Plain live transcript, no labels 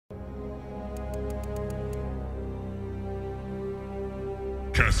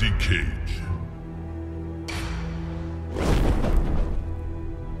Cassie Cage.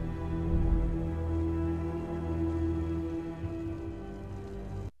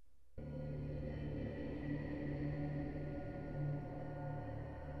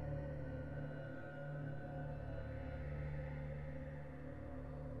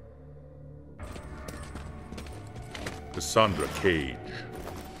 Cassandra Cage.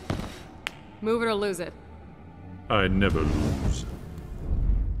 Move it or lose it. I never lose.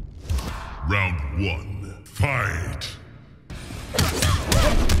 Round 1. Fight!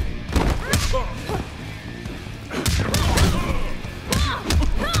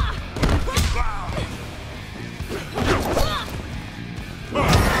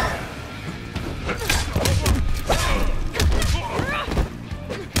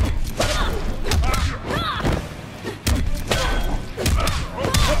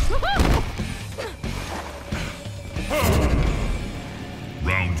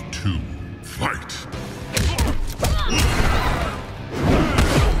 Round 2. Fight!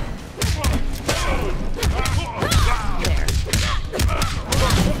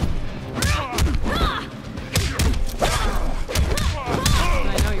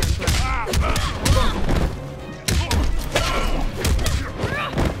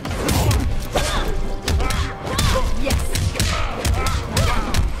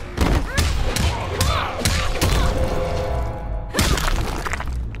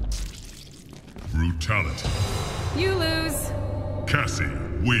 Brutality. You lose. Cassie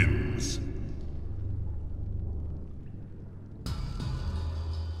wins.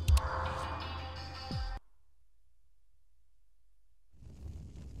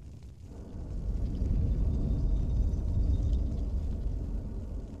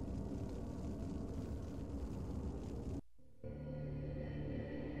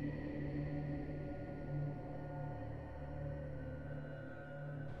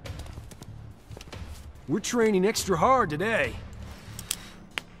 We're training extra hard today.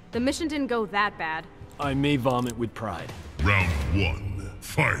 The mission didn't go that bad. I may vomit with pride. Round 1.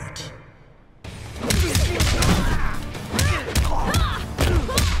 Fight!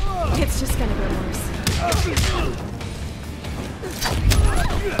 It's just gonna get worse.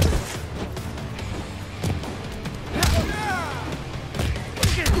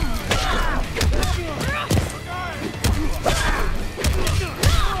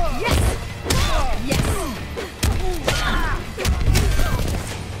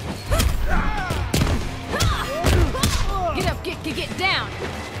 Get down!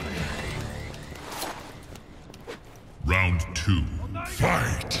 Round 2.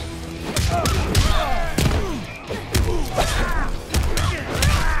 Fight!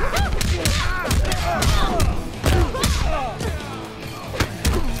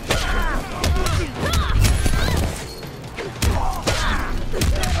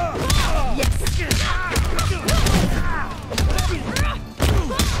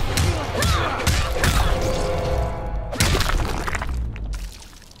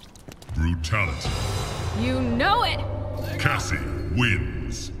 Brutality. You know it! Cassie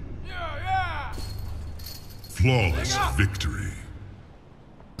wins. Flawless victory.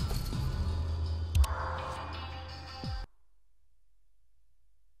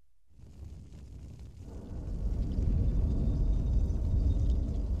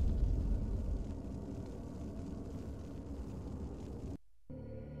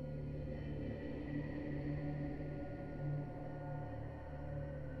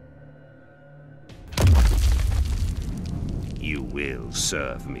 You will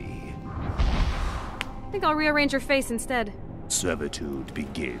serve me. I think I'll rearrange your face instead. Servitude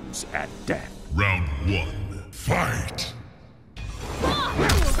begins at death. Round 1. Fight!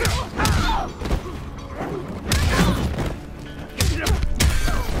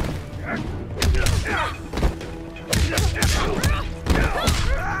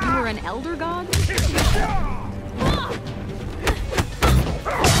 You were an elder god?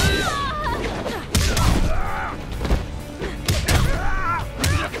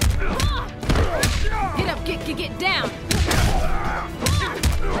 Get up, get down!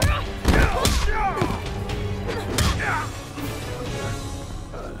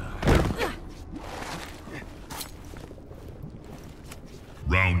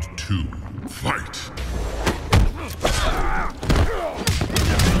 Round 2. Fight!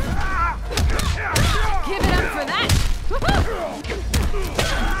 Give it up for that!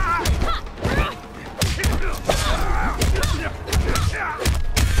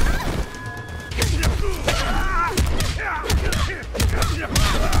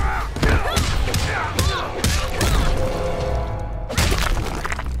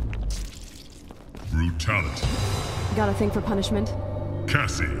 Brutality. Got a thing for punishment?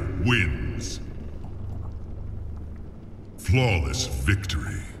 Cassie wins. Flawless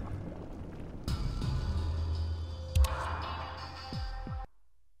victory.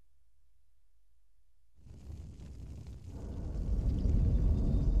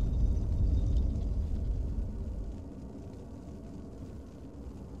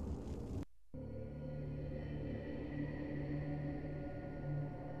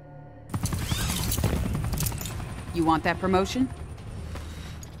 You want that promotion?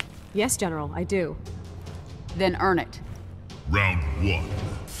 Yes, General, I do. Then earn it. Round 1.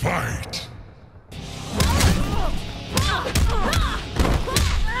 Fight!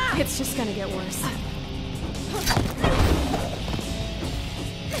 It's just gonna get worse.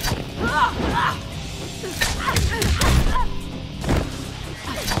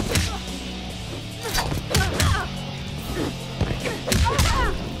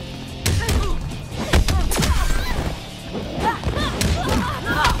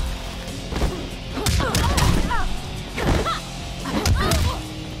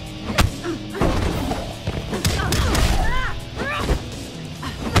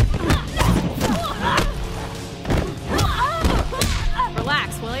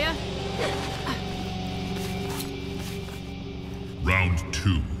 Round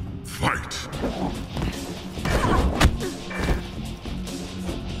 2. Fight!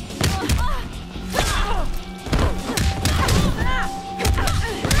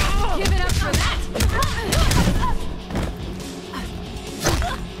 Give it up for that!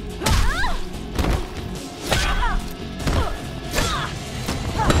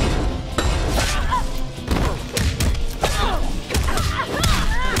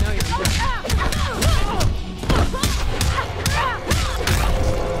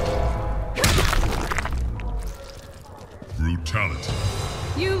 Brutality.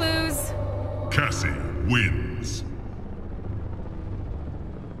 You lose. Cassie wins.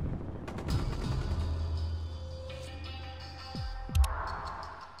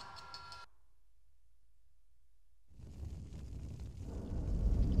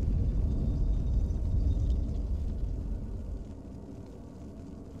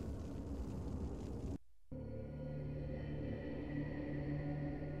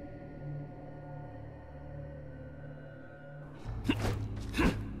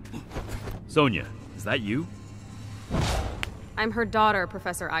 Sonia, is that you? I'm her daughter,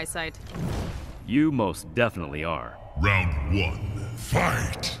 Professor Eyesight. You most definitely are. Round 1.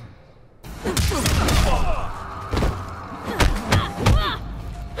 Fight!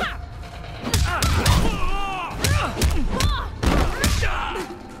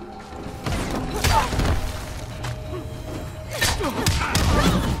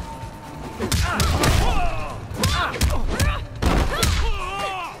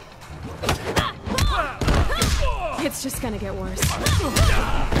 It's just gonna get worse.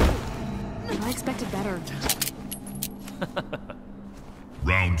 I expected better.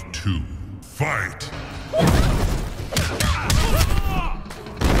 Round 2. Fight!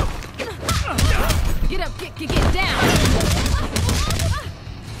 Get up, get down!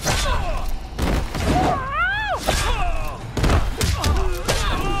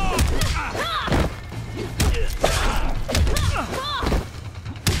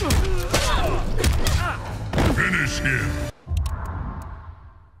 Finish him!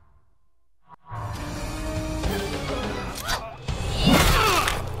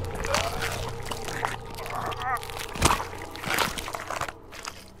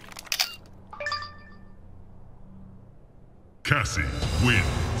 Cassie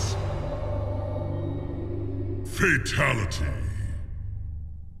wins. Fatality.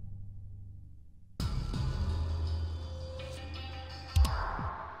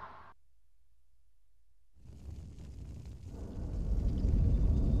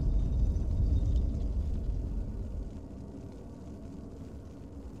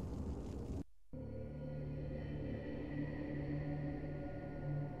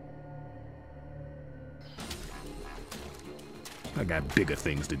 I got bigger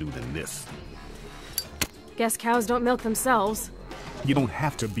things to do than this. Guess cows don't milk themselves. You don't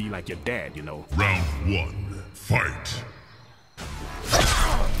have to be like your dad, you know. Round 1. Fight!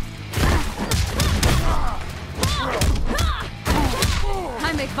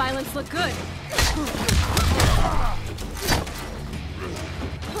 I make violence look good.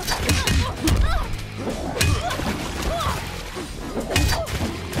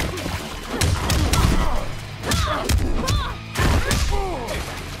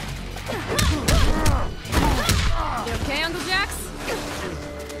 You okay, Uncle Jax?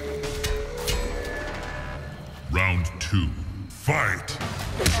 Round 2. Fight!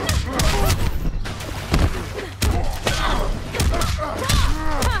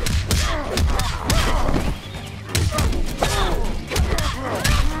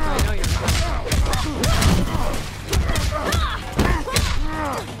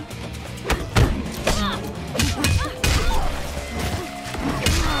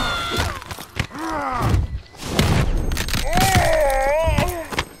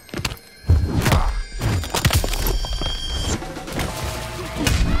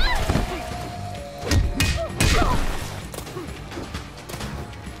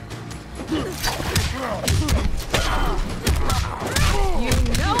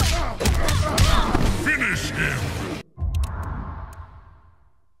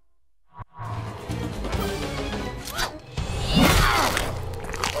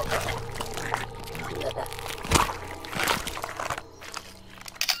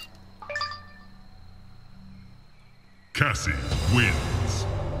 Cassie wins.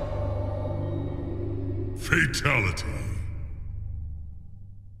 Fatality.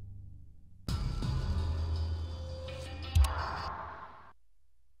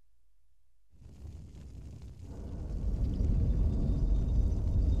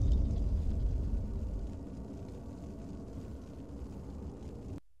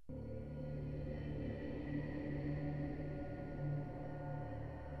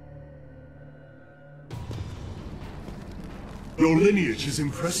 Your lineage is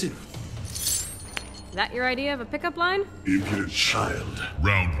impressive. That your idea of a pickup line? Impudent child.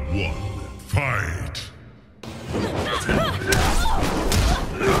 Round 1. Fight.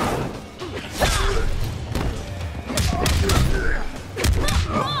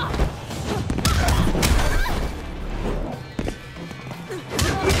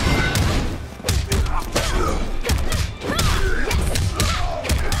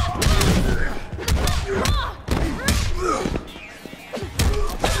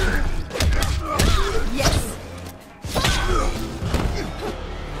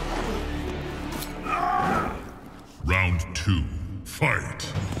 Round 2.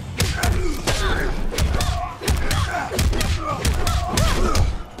 Fight.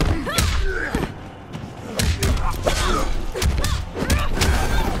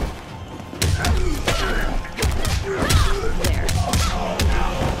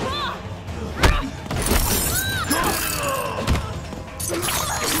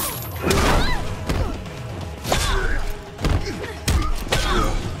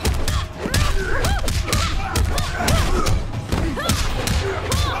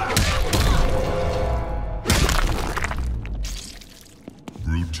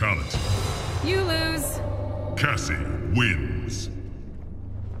 Brutality. You lose. Cassie wins.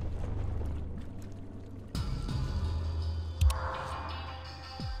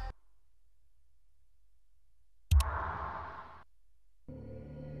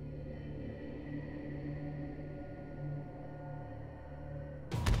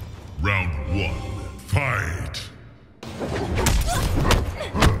 Round 1. Fight.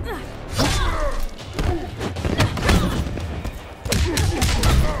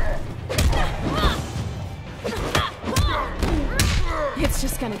 It's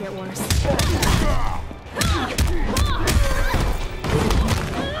just gonna get worse.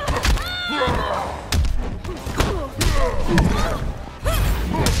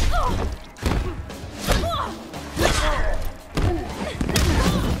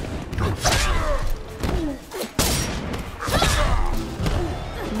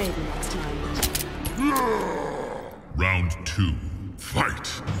 Maybe next time. Round 2. Fight.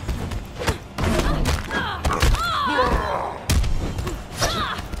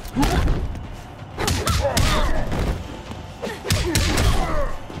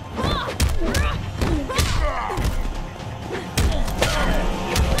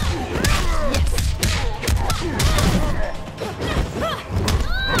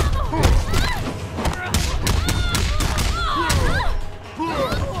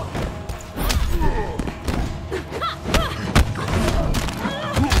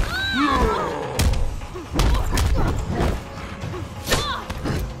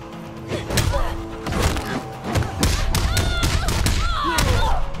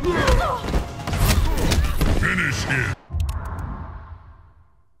 Finish him.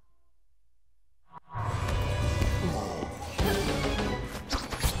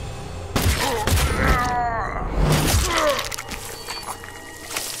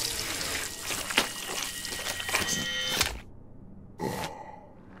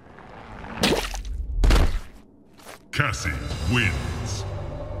 Cassie wins.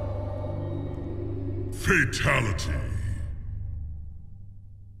 Fatality.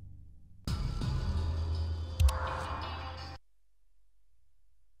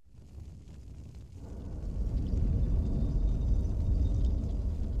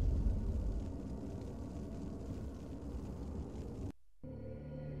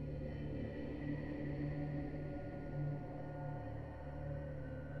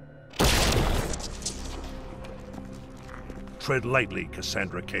 Tread lightly,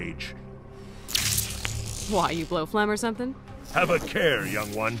 Cassandra Cage. Why, you blow phlegm or something? Have a care,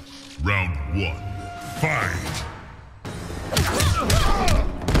 young one. Round 1. Fight.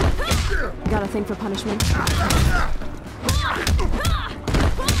 Got a thing for punishment?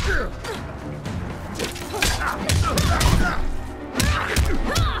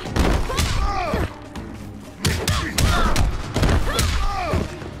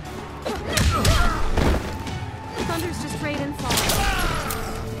 Thunder's just raid and fall.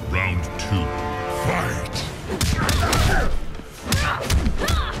 Round 2. Fight.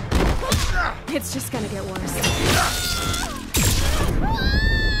 It's just gonna get worse.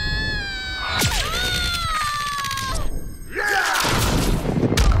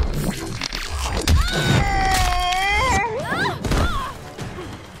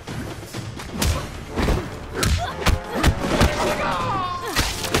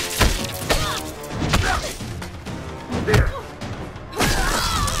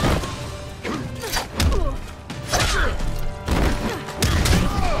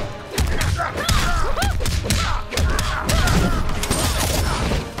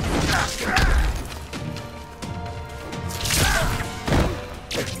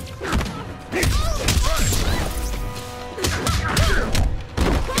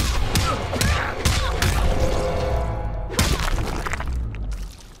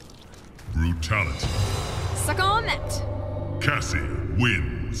 brutality. Suck on that! Cassie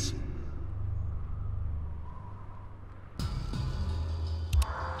wins.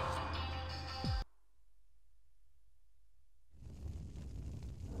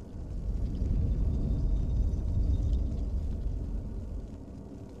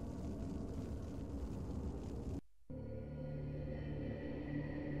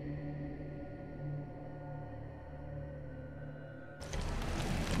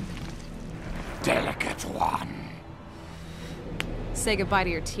 Delicate one. Say goodbye to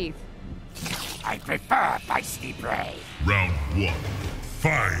your teeth. I prefer feisty prey. Round 1.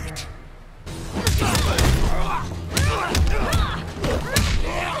 Fight!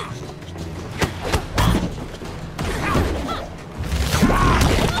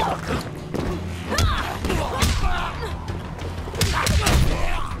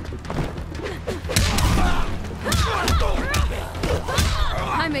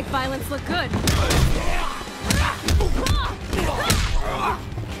 I make violence look good.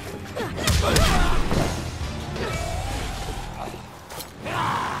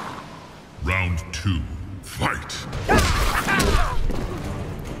 Round 2. Fight!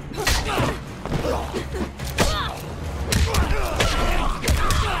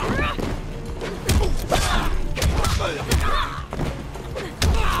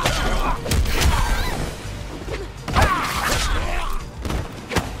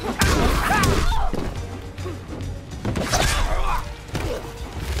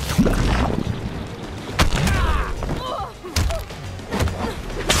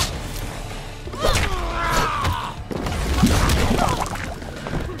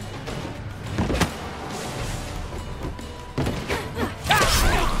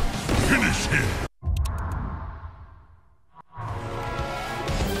 Finish him!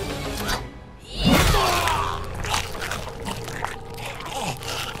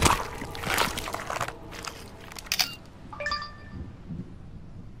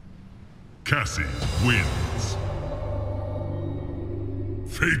 Cassie wins.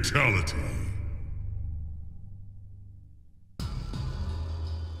 Fatality.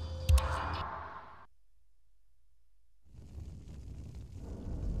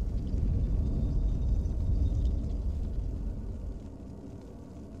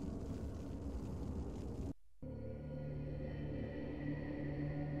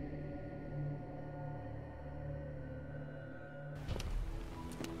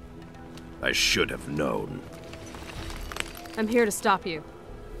 I should have known. I'm here to stop you.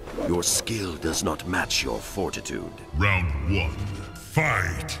 Your skill does not match your fortitude. Round 1.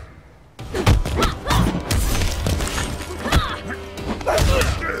 Fight!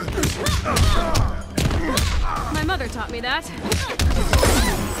 My mother taught me that.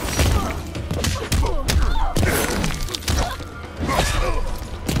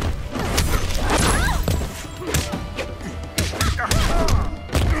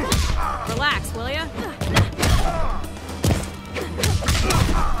 Relax, will ya?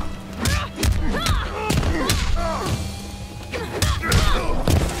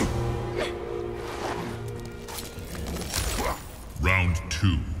 Round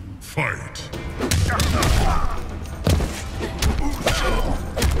 2. Fight!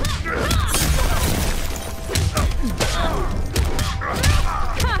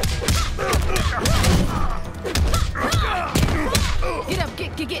 Get up,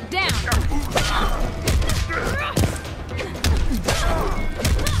 get down!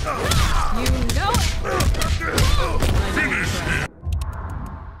 You know it! Finish him!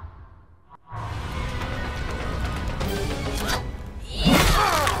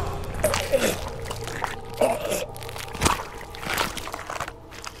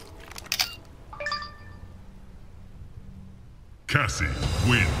 Cassie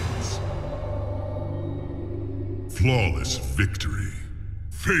wins. Flawless victory.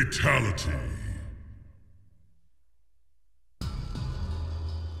 Fatality.